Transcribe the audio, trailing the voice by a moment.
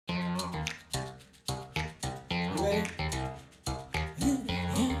You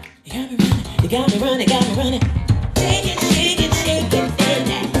got me running, got me running. Shake it, shake it, shake it, feel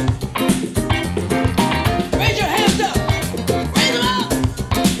that. Raise your hands up, raise them up.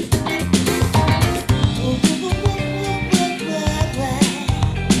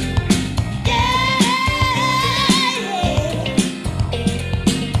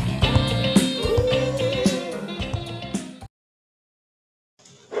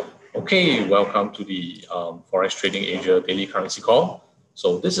 Okay, welcome to the Forex Trading Asia Daily Currency Call.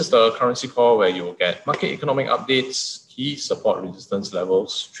 So this is the currency call where you will get market economic updates, key support resistance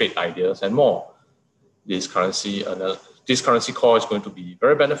levels, trade ideas, and more. This currency call is going to be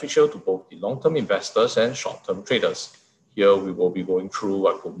very beneficial to both the long-term investors and short-term traders. Here we will be going through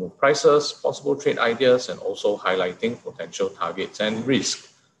what could move prices, possible trade ideas, and also highlighting potential targets and risk.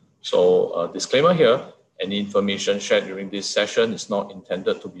 So a disclaimer here, any information shared during this session is not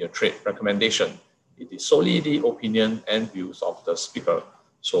intended to be a trade recommendation. It is solely the opinion and views of the speaker.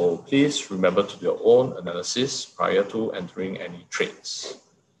 So please remember to do your own analysis prior to entering any trades.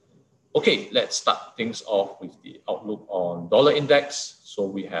 Okay, let's start things off with the outlook on dollar index. So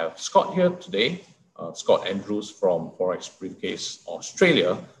we have Scott here today, Scott Andrews from Forex Briefcase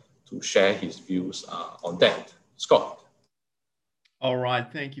Australia, to share his views on that. Scott. All right,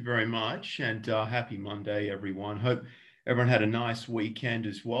 thank you very much, and happy Monday, everyone. Hope everyone had a nice weekend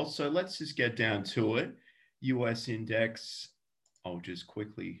as well. So let's just get down to it. US index, I'll just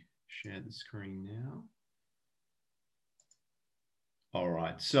quickly share the screen now. All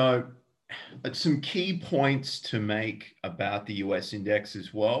right, so some key points to make about the US index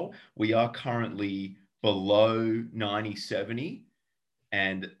as well. We are currently below 90.70.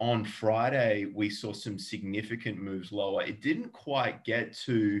 And on Friday, we saw some significant moves lower. It didn't quite get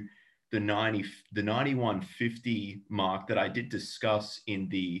to the 91.50 mark that I did discuss in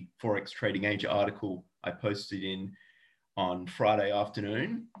the Forex Trading Asia article I posted in on Friday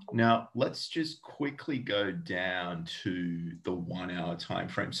afternoon. Now, let's just quickly go down to the 1 hour time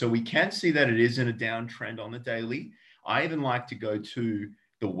frame. So we can see that it is in a downtrend on the daily. I even like to go to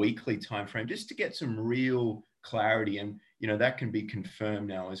the weekly time frame just to get some real clarity, and that can be confirmed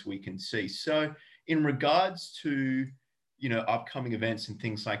now, as we can see. So in regards to upcoming events and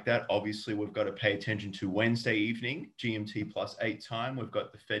things like that, obviously we've got to pay attention to Wednesday evening, GMT +8 time. We've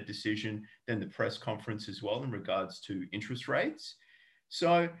got the Fed decision, then the press conference as well in regards to interest rates.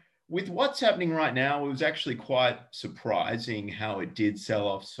 So with what's happening right now, it was actually quite surprising how it did sell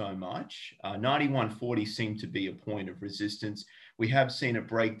off so much. 91.40 seemed to be a point of resistance. We have seen it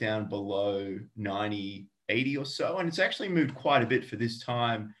break down below 90.80 or so, and it's actually moved quite a bit for this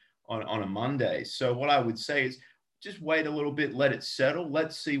time on a Monday. So what I would say is just wait a little bit, let it settle.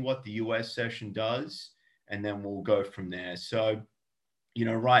 Let's see what the US session does, and then we'll go from there. So,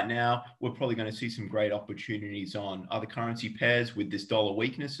 right now, we're probably going to see some great opportunities on other currency pairs with this dollar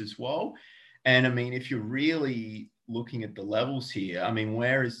weakness as well. And I mean, if you're really looking at the levels here, I mean,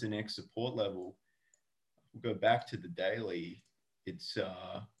 where is the next support level? We'll go back to the daily. It's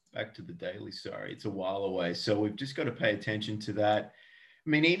back to the daily, sorry. It's a while away. So we've just got to pay attention to that. I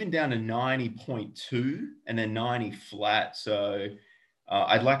mean, even down to 90.2 and then 90 flat. So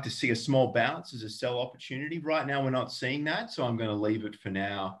I'd like to see a small bounce as a sell opportunity. Right now, we're not seeing that. So I'm going to leave it for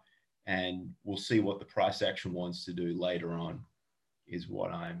now, and we'll see what the price action wants to do later on, is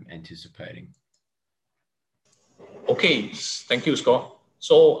what I'm anticipating. Okay, thank you, Scott.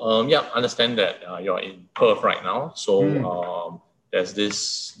 So yeah, understand that you're in Perth right now. So there's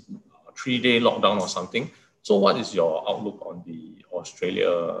this 3-day lockdown or something. So what is your outlook on the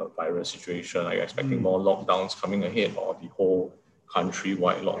Australia virus situation? Are you expecting more lockdowns coming ahead, or the whole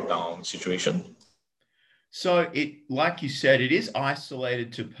country-wide lockdown situation? So like you said, it is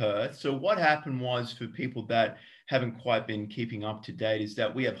isolated to Perth. So what happened was, for people that haven't quite been keeping up to date, is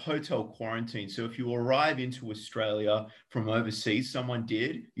that we have hotel quarantine. So if you arrive into Australia from overseas, someone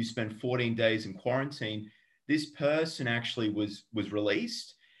did, you spend 14 days in quarantine. This person actually was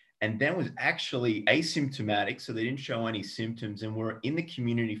released and then was actually asymptomatic. So they didn't show any symptoms and were in the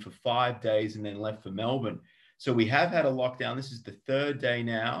community for 5 days and then left for Melbourne. So we have had a lockdown. This is the 3rd day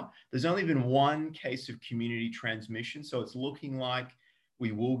now. There's only been 1 case of community transmission. So it's looking like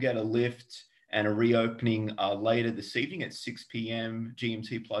we will get a lift and a reopening later this evening at 6 p.m.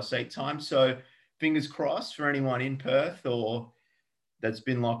 GMT +8 time. So fingers crossed for anyone in Perth or that's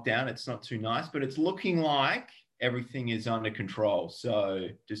been locked down. It's not too nice, but it's looking like everything is under control. So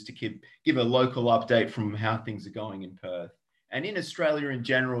just to give a local update from how things are going in Perth. And in Australia in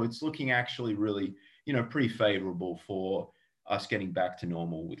general, it's looking actually really, pretty favorable for us getting back to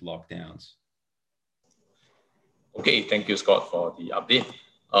normal with lockdowns. Okay, thank you, Scott, for the update.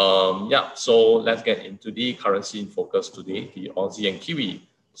 Yeah, so let's get into the currency in focus today, the Aussie and Kiwi.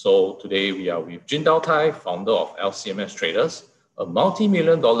 So today we are with Jin Dao Tai, founder of LCMS Traders, a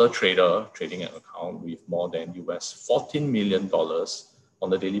multi-million dollar trader trading an account with more than US $14 million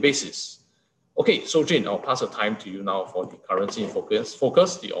on a daily basis. Okay, so Jin, I'll pass the time to you now for the currency in focus,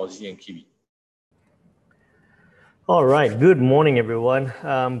 the Aussie and Kiwi. All right, good morning, everyone.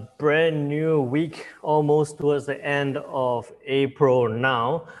 Brand new week, almost towards the end of April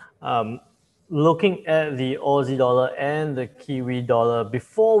now. Looking at the Aussie dollar and the Kiwi dollar,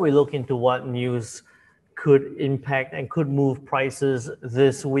 before we look into what news could impact and could move prices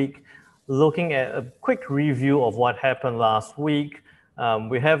this week, looking at a quick review of what happened last week.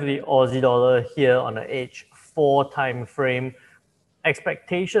 We have the Aussie dollar here on the H4 time frame.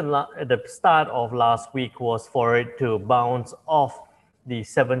 Expectation at the start of last week was for it to bounce off the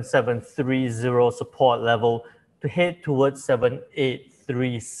 7730 support level to head towards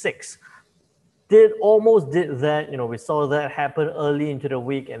 7836. Almost did that. We saw that happen early into the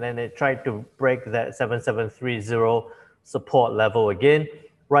week, and then it tried to break that 7730 support level again.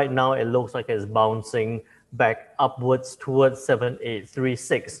 Right now, it looks like it's bouncing back upwards towards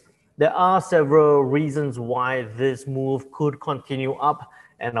 7836. There are several reasons why this move could continue up,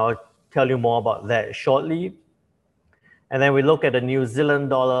 and I'll tell you more about that shortly. And then we look at the New Zealand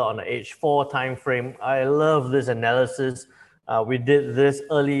dollar on the H4 time frame. I love this analysis. We did this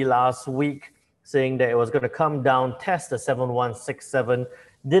early last week, saying that it was going to come down, test the 7167,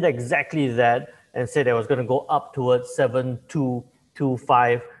 did exactly that, and said it was going to go up towards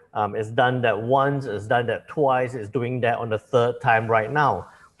 7225. It's done that once, it's done that twice, it's doing that on the third time right now.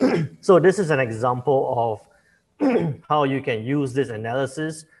 So this is an example of how you can use this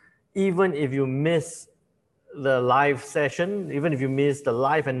analysis. Even if you miss the live session, even if you miss the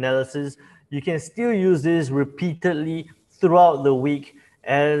live analysis, you can still use this repeatedly throughout the week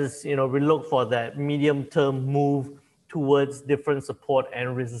as we look for that medium-term move towards different support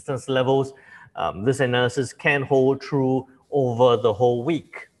and resistance levels. This analysis can hold true over the whole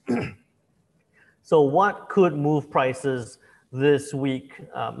week. So what could move prices this week?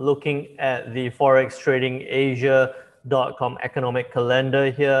 Looking at the ForexTradingAsia.com economic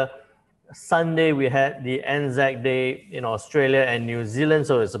calendar here. Sunday, we had the Anzac Day in Australia and New Zealand,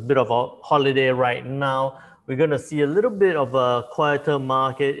 so it's a bit of a holiday right now. We're going to see a little bit of a quieter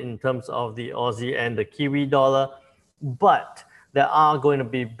market in terms of the Aussie and the Kiwi dollar, but there are going to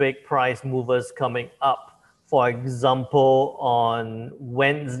be big price movers coming up. For example, on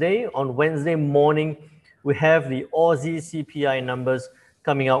Wednesday morning, we have the Aussie CPI numbers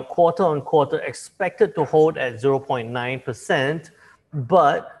coming out quarter on quarter, expected to hold at 0.9%,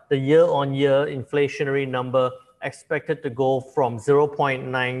 but the year-on-year inflationary number expected to go from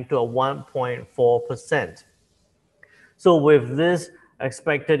 0.9 to a 1.4%. So with this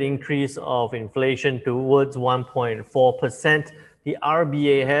expected increase of inflation towards 1.4%, the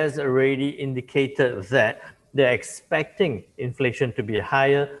RBA has already indicated that they're expecting inflation to be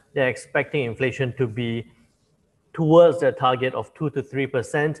higher. They're expecting inflation to be towards their target of 2 to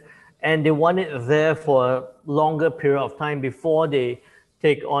 3%, and they want it there for a longer period of time before they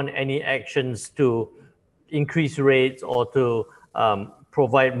take on any actions to increase rates or to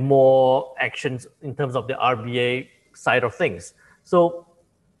provide more actions in terms of the RBA side of things. So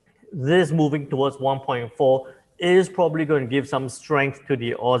this moving towards 1.4 is probably going to give some strength to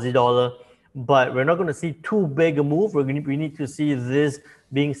the Aussie dollar, but we're not going to see too big a move. We need to see this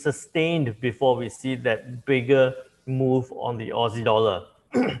being sustained before we see that bigger move on the Aussie dollar.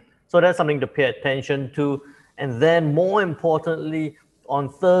 So that's something to pay attention to. And then more importantly, on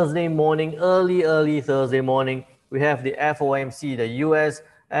Thursday morning, early Thursday morning, we have the FOMC, the US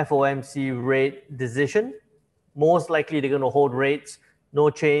FOMC rate decision. Most likely they're going to hold rates, no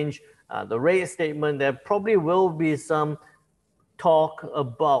change. The rate statement, there probably will be some talk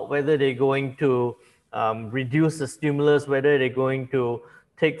about whether they're going to reduce the stimulus, whether they're going to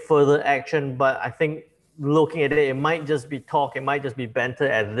take further action. But I think looking at it, it might just be talk, it might just be banter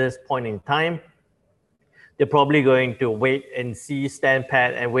at this point in time. They're probably going to wait and see, stand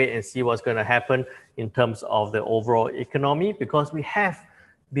pat and wait and see what's going to happen in terms of the overall economy, because we have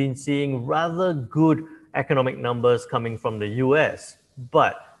been seeing rather good economic numbers coming from the US,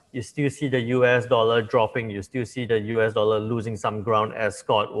 but you still see the US dollar dropping, you still see the US dollar losing some ground, as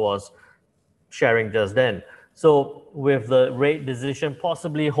Scott was sharing just then. So with the rate decision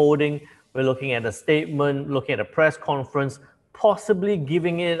possibly holding, we're looking at a statement, looking at a press conference, possibly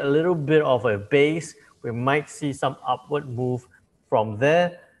giving it a little bit of a base. We might see some upward move from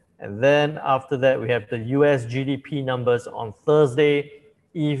there. And then after that, we have the US GDP numbers on Thursday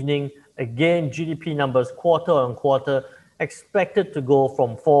evening. Again, GDP numbers quarter on quarter expected to go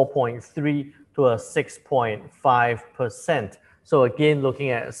from 4.3 to a 6.5%. So again,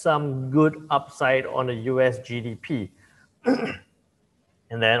 looking at some good upside on the US GDP.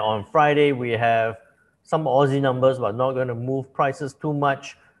 And then on Friday, we have some Aussie numbers, but not going to move prices too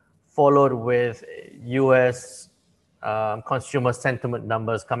much, followed with US consumer sentiment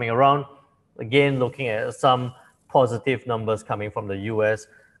numbers coming around. Again, looking at some positive numbers coming from the US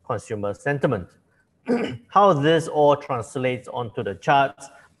consumer sentiment. How this all translates onto the charts,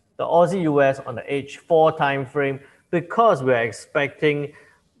 the Aussie US on the H4 time frame, because we're expecting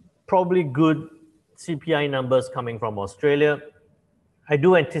probably good CPI numbers coming from Australia, I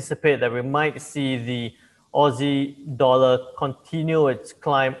do anticipate that we might see the Aussie dollar continue its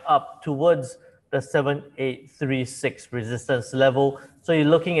climb up towards the 7836 resistance level. So you're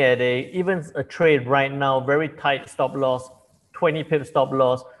looking at even a trade right now, very tight stop loss, 20 pip stop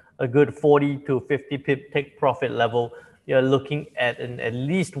loss, a good 40 to 50 pip take profit level. You're looking at at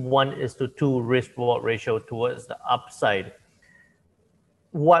least 1:2 risk reward ratio towards the upside.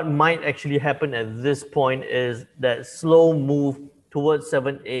 What might actually happen at this point is that slow move towards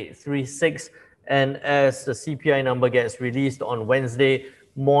 7836, and as the CPI number gets released on Wednesday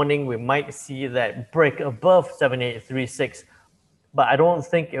morning, we might see that break above 7836, but I don't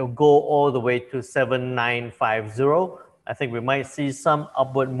think it'll go all the way to 7950. I think we might see some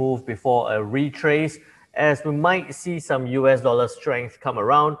upward move before a retrace, as we might see some US dollar strength come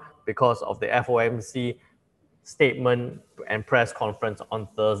around because of the FOMC statement and press conference on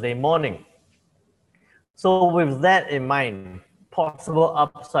Thursday morning. So with that in mind, possible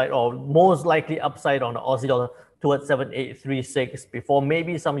upside or most likely upside on the Aussie dollar towards 7836 before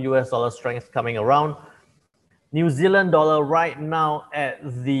maybe some US dollar strength coming around. New Zealand dollar right now at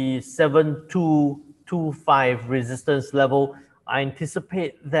the 7225 resistance level. I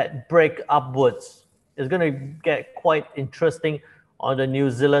anticipate that break upwards is going to get quite interesting on the New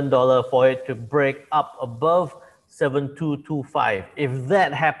Zealand dollar for it to break up above 7225. If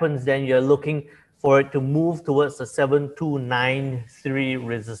that happens, then you're looking for it to move towards the 7293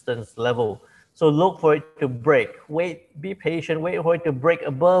 resistance level. So look for it to break. Wait, be patient, wait for it to break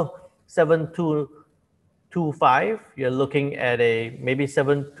above 7225. You're looking at a maybe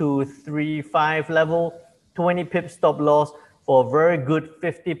 7235 level, 20 pip stop loss for a very good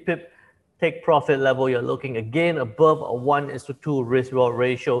 50 pip take profit level. You're looking again above a 1:2 risk reward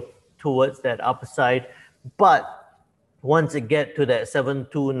ratio towards that upside. But once it gets to that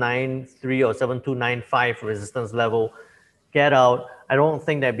 7293 or 7295 resistance level, get out. I don't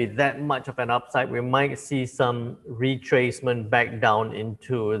think there'd be that much of an upside. We might see some retracement back down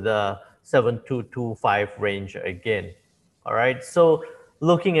into the 7225 range again. All right, so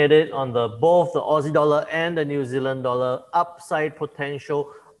looking at it on both the Aussie dollar and the New Zealand dollar, upside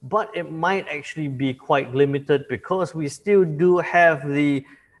potential, but it might actually be quite limited because we still do have the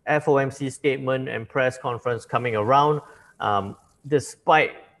FOMC statement and press conference coming around,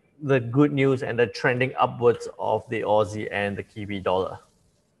 despite the good news and the trending upwards of the Aussie and the Kiwi dollar.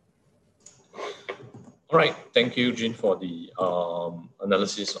 All right, thank you, Jin, for the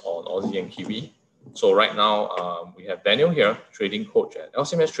analysis on Aussie and Kiwi. So right now, we have Daniel here, trading coach at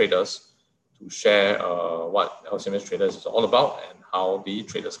LCMS Traders, to share what LCMS Traders is all about and how the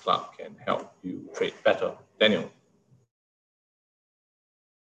Traders Club can help you trade better. Daniel.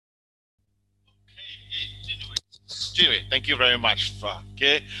 Anyway, thank you very much.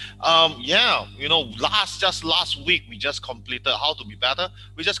 Okay, just last week we just completed How to Be Better.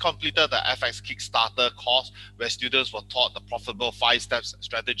 We just completed the FX Kickstarter course where students were taught the profitable 5-steps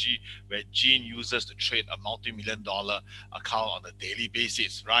strategy where Gene uses to trade a multi-million-dollar account on a daily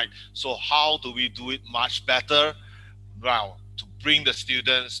basis, right? So how do we do it much better? Well, to bring the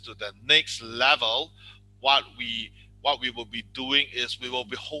students to the next level, what we will be doing is we will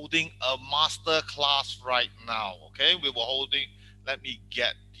be holding a master class right now. Okay, we were holding. Let me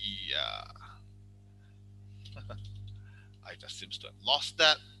get the. I just seems to have lost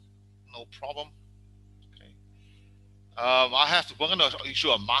that. No problem. Okay. We're going to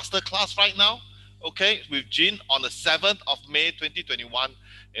issue a master class right now. Okay, with Jin on the 7th of May 2021.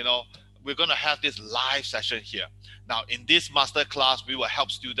 We're going to have this live session here. Now, in this masterclass, we will help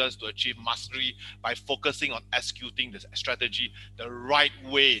students to achieve mastery by focusing on executing the strategy the right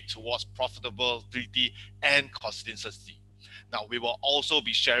way towards profitability and consistency. Now, we will also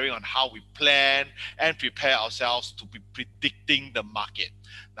be sharing on how we plan and prepare ourselves to be predicting the market.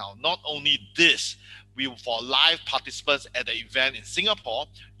 Now, not only this, for live participants at the event in Singapore,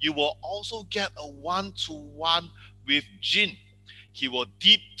 you will also get a one-to-one with Jin. He will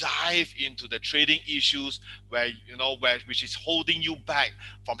deep dive into the trading issues which is holding you back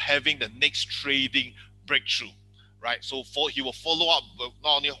from having the next trading breakthrough, right? So he will follow up,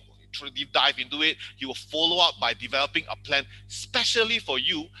 not only deep dive into it, he will follow up by developing a plan specially for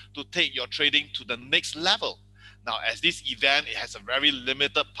you to take your trading to the next level. Now, as this event, it has a very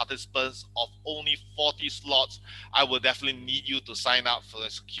limited participants of only 40 slots, I will definitely need you to sign up for the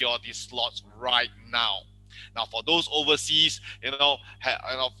security slots right now. Now, for those overseas, you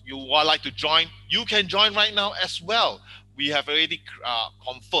would like to join, you can join right now as well. We have already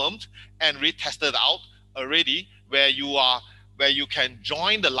confirmed and retested out already where you can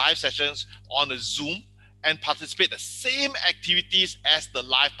join the live sessions on a Zoom and participate the same activities as the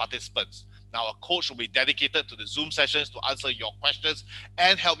live participants. Now, a coach will be dedicated to the Zoom sessions to answer your questions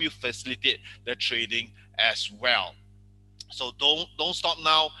and help you facilitate the trading as well. So don't stop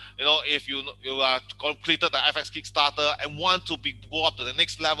now. If you completed the FX Kickstarter and want to go up to the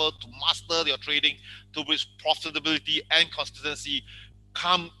next level to master your trading, to reach profitability and consistency,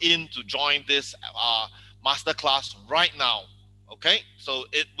 come in to join this masterclass right now. Okay, so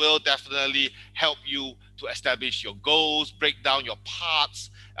it will definitely help you to establish your goals, break down your parts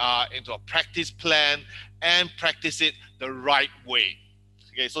into a practice plan, and practice it the right way.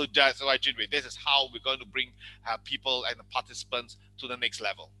 Okay, so that's right, Jinwei. This is how we're going to bring people and the participants to the next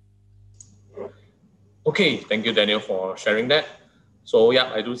level. Okay, thank you, Daniel, for sharing that. So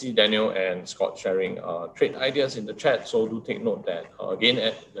yeah, I do see Daniel and Scott sharing trade ideas in the chat. So do take note that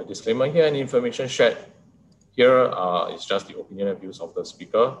again, the disclaimer here and information shared here is just the opinion and views of the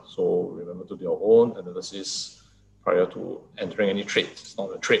speaker. So remember to do your own analysis prior to entering any trade. It's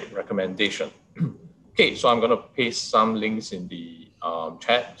not a trade recommendation. Okay, so I'm going to paste some links in the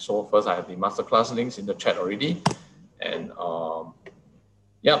chat. So first, I have the masterclass links in the chat already. And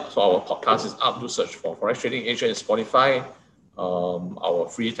yeah, so our podcast is up. Do search for Forex Trading Asia in Spotify. Our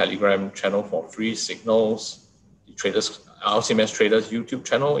free Telegram channel for free signals. The LCMS Traders YouTube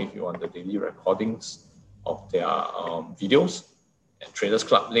channel if you want the daily recordings of their videos. And Traders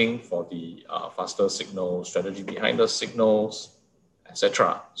Club link for the faster signal strategy behind the signals,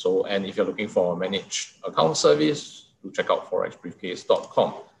 etc. So, and if you're looking for a managed account service, do check out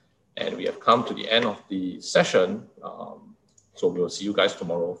forexbriefcase.com. And we have come to the end of the session. So we'll see you guys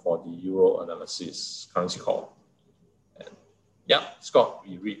tomorrow for the Euro analysis currency call. And yeah, Scott,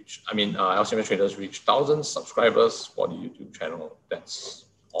 LCMS Traders reached 1,000 subscribers for the YouTube channel. That's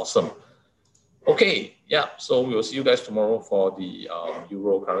awesome. Okay, yeah, so we'll see you guys tomorrow for the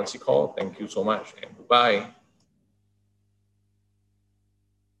Euro currency call. Thank you so much and goodbye.